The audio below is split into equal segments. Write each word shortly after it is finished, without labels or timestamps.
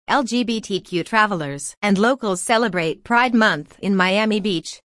LGBTQ travelers and locals celebrate Pride Month in Miami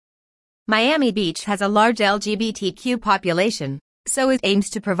Beach. Miami Beach has a large LGBTQ population, so it aims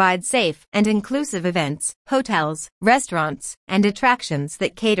to provide safe and inclusive events, hotels, restaurants, and attractions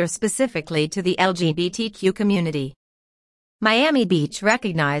that cater specifically to the LGBTQ community. Miami Beach,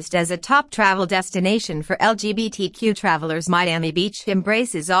 recognized as a top travel destination for LGBTQ travelers, Miami Beach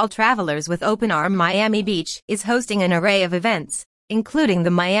embraces all travelers with open arms. Miami Beach is hosting an array of events, including the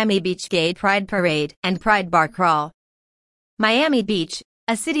Miami Beach Gay Pride Parade and Pride Bar Crawl. Miami Beach,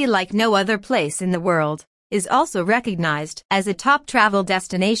 a city like no other place in the world, is also recognized as a top travel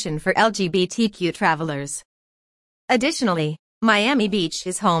destination for LGBTQ travelers. Additionally, Miami Beach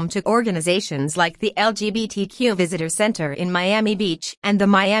is home to organizations like the LGBTQ Visitor Center in Miami Beach and the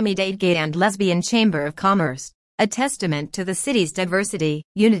Miami-Dade Gay and Lesbian Chamber of Commerce, a testament to the city's diversity,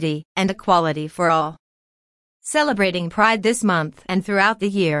 unity, and equality for all. Celebrating Pride this month and throughout the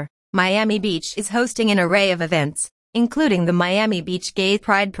year, Miami Beach is hosting an array of events, including the Miami Beach Gay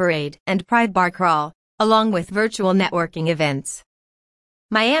Pride Parade and Pride Bar Crawl, along with virtual networking events.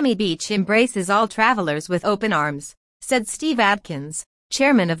 Miami Beach embraces all travelers with open arms, said Steve Adkins,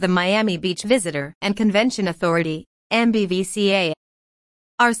 chairman of the Miami Beach Visitor and Convention Authority, MBVCA.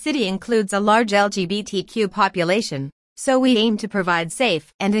 Our city includes a large LGBTQ population, so we aim to provide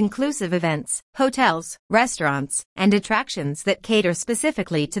safe and inclusive events, hotels, restaurants, and attractions that cater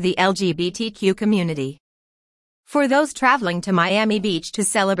specifically to the LGBTQ community. For those traveling to Miami Beach to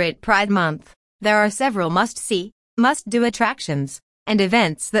celebrate Pride Month, there are several must-see, must-do attractions and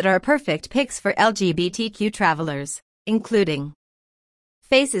events that are perfect picks for LGBTQ travelers, including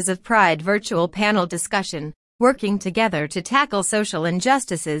Faces of Pride virtual panel discussion, working together to tackle social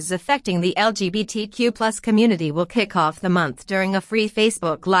injustices affecting the LGBTQ+ community, will kick off the month during a free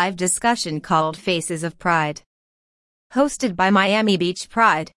Facebook Live discussion called Faces of Pride. Hosted by Miami Beach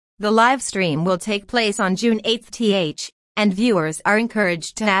Pride, the live stream will take place on June 8th, and viewers are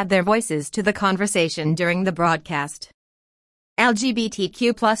encouraged to add their voices to the conversation during the broadcast.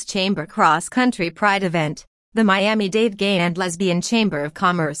 LGBTQ+ Chamber Cross Country Pride Event. The Miami-Dade Gay and Lesbian Chamber of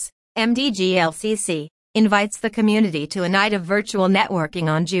Commerce, MDGLCC, invites the community to a night of virtual networking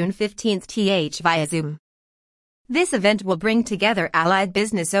on June 15th via Zoom. This event will bring together allied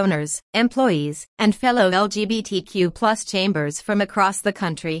business owners, employees, and fellow LGBTQ+ chambers from across the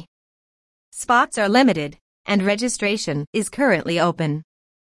country. Spots are limited, and registration is currently open.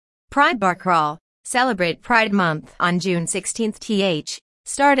 Pride Bar Crawl. Celebrate Pride Month on June 16th,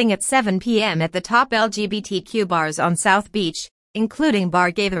 starting at 7 p.m. at the top LGBTQ bars on South Beach, including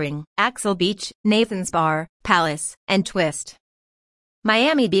Bar Gathering, Axel Beach, Nathan's Bar, Palace, and Twist.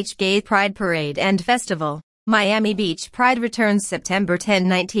 Miami Beach Gay Pride Parade and Festival. Miami Beach Pride returns September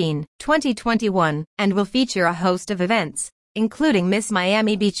 10-19, 2021, and will feature a host of events, including Miss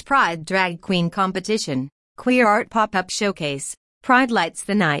Miami Beach Pride Drag Queen Competition, Queer Art Pop-Up Showcase, Pride Lights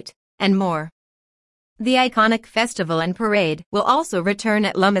the Night, and more. The iconic festival and parade will also return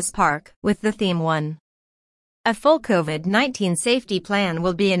at Lummis Park with the theme 1. A full COVID-19 safety plan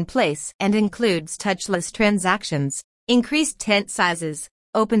will be in place and includes touchless transactions, increased tent sizes,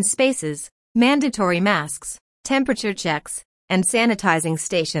 open spaces, mandatory masks, temperature checks, and sanitizing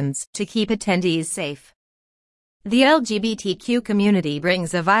stations to keep attendees safe. The LGBTQ community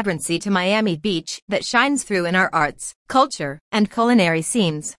brings a vibrancy to Miami Beach that shines through in our arts, culture, and culinary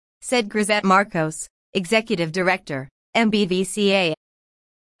scenes, said Grisette Marcos, Executive Director, MBVCA.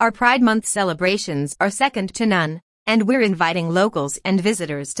 Our Pride Month celebrations are second to none, and we're inviting locals and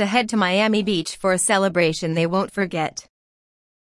visitors to head to Miami Beach for a celebration they won't forget.